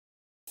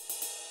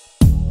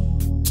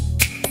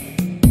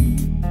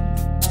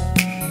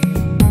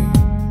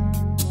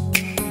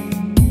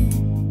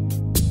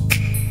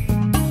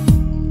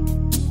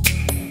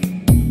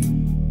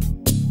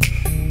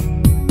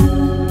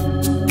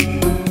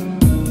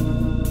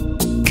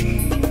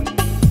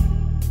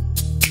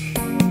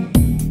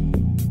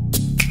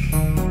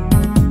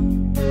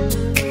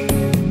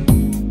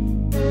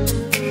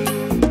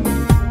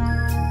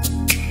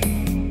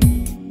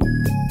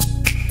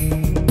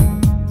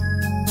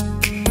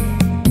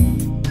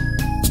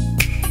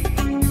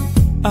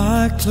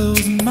I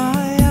close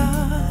my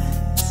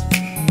eyes,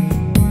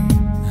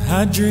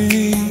 I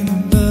dream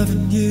of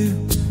loving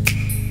you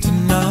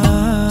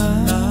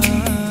tonight.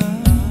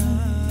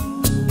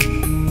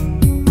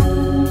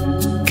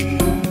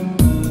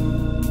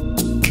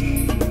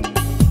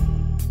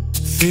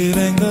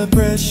 Feeling the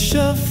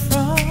pressure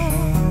from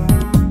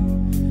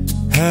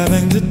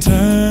having to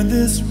turn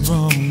this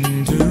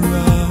wrong to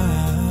right.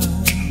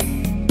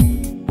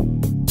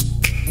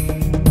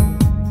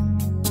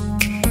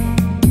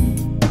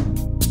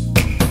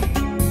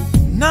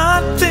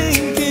 Not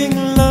thinking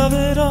love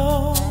at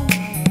all,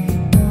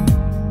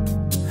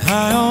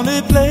 I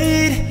only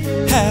played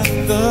half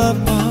the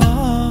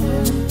part.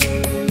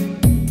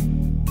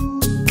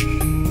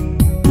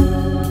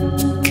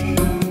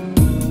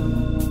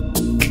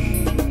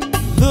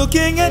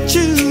 Looking at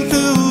you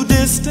through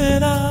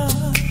distant eyes,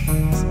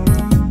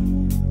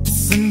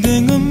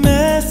 sending a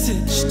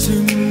message to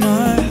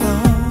my heart.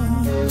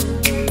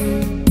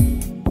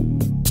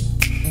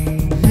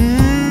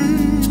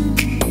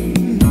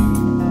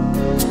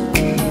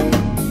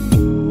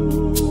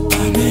 I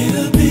made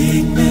a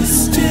big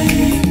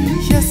mistake,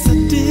 yes I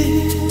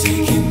did,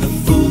 taking the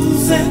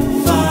fool's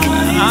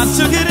advice. I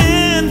took it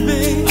in,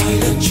 babe. I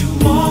let you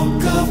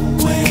walk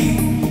away,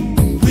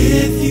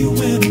 with you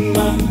in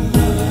my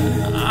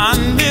life. I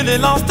nearly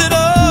lost it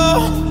all,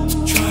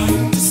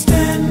 trying to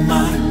stand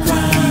my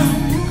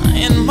ground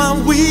in my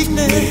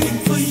weakness, waiting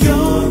for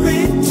your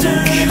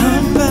return.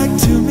 Come back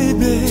to me,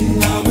 babe.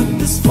 Now in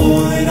this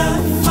void I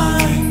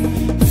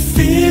find the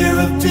fear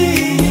of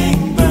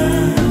being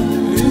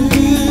burned.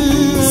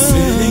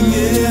 Sitting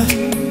here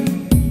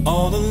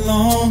all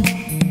alone,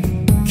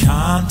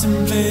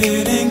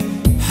 contemplating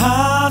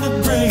how to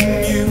bring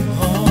you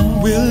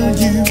home. Will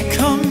you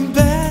come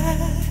back?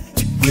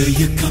 Will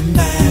you come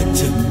back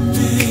to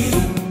me?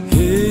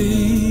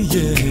 Hey,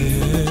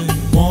 yeah.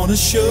 Wanna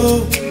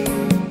show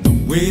the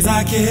ways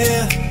I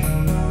care,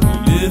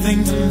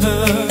 living to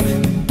love.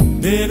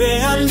 Baby,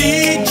 I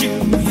need you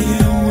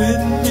here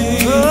with me.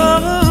 Oh,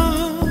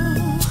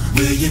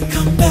 will you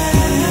come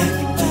back?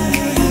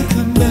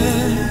 Come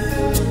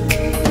back.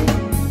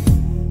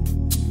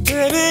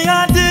 Baby,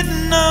 I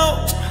didn't know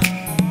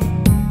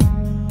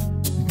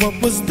what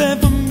was there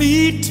for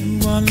me to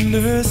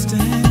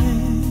understand.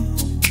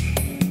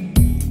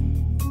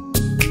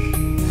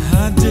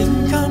 I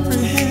didn't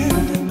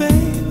comprehend it,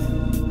 baby.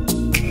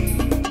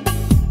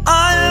 I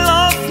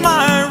lost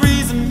my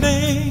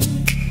reasoning,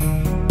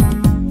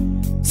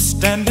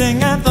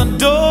 standing at the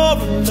door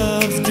of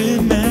love's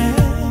demand.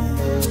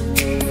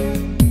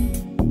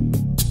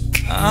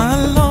 I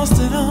lost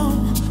it all,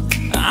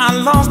 I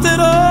lost it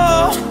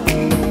all.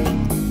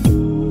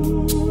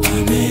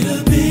 I made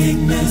a big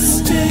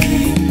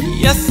mistake,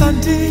 yes I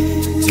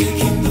did,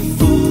 taking the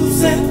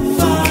fool's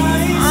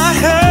advice. I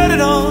heard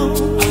it all,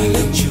 I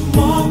let you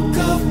walk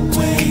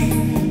away,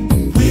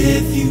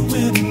 with you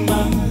in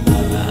my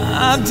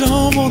life. I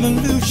don't wanna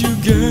lose you,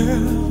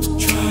 girl,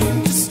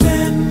 trying to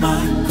stand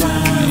my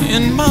ground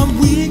in my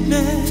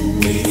weakness,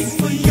 waiting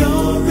for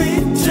your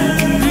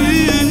return.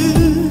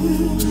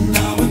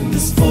 Now in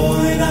this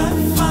void I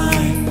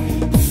find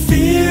the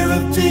fear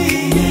of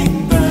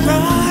being burned.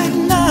 Right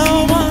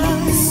now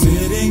I'm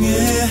sitting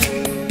here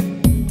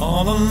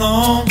all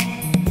alone,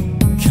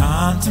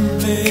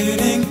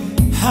 contemplating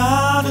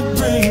how to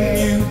bring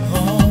you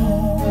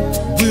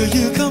home. Will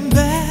you come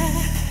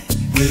back?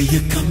 Will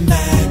you come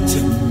back to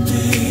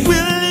me?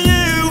 Will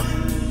you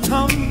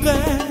come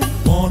back?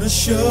 Wanna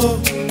show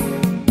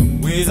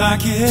ways I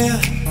care,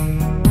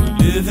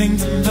 living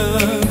to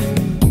love.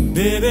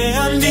 Baby,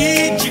 I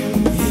need you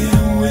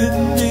here with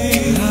me.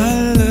 I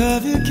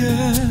love you,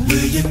 girl.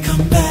 Will you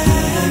come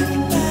back?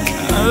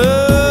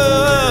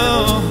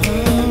 Oh,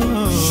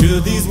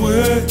 should these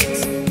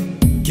words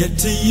get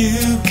to you,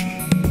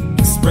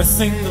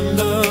 expressing the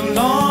love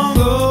long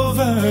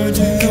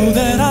overdue? Know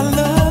that I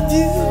love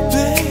you,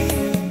 babe.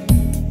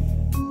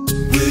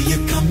 Will you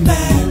come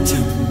back to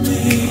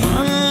me? I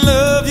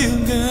love you,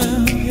 girl,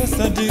 yes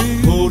I do.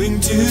 Holding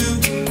to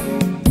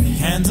the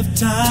hands of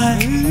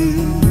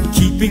time,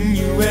 keeping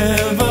you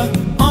ever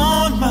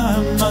on my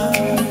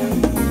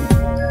mind.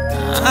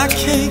 I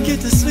can't get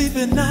to sleep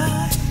at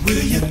night.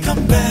 Will you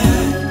come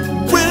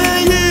back? Will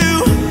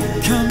you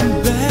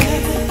come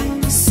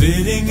back?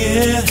 Sitting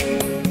here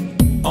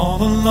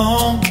all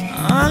alone,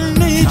 I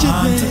need you,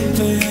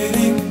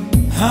 contemplating,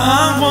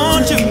 I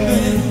want you,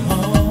 babe.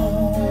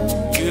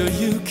 Will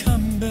you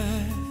come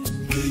back?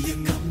 Will you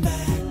come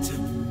back to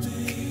me?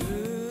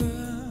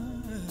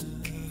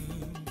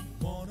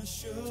 Wanna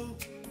show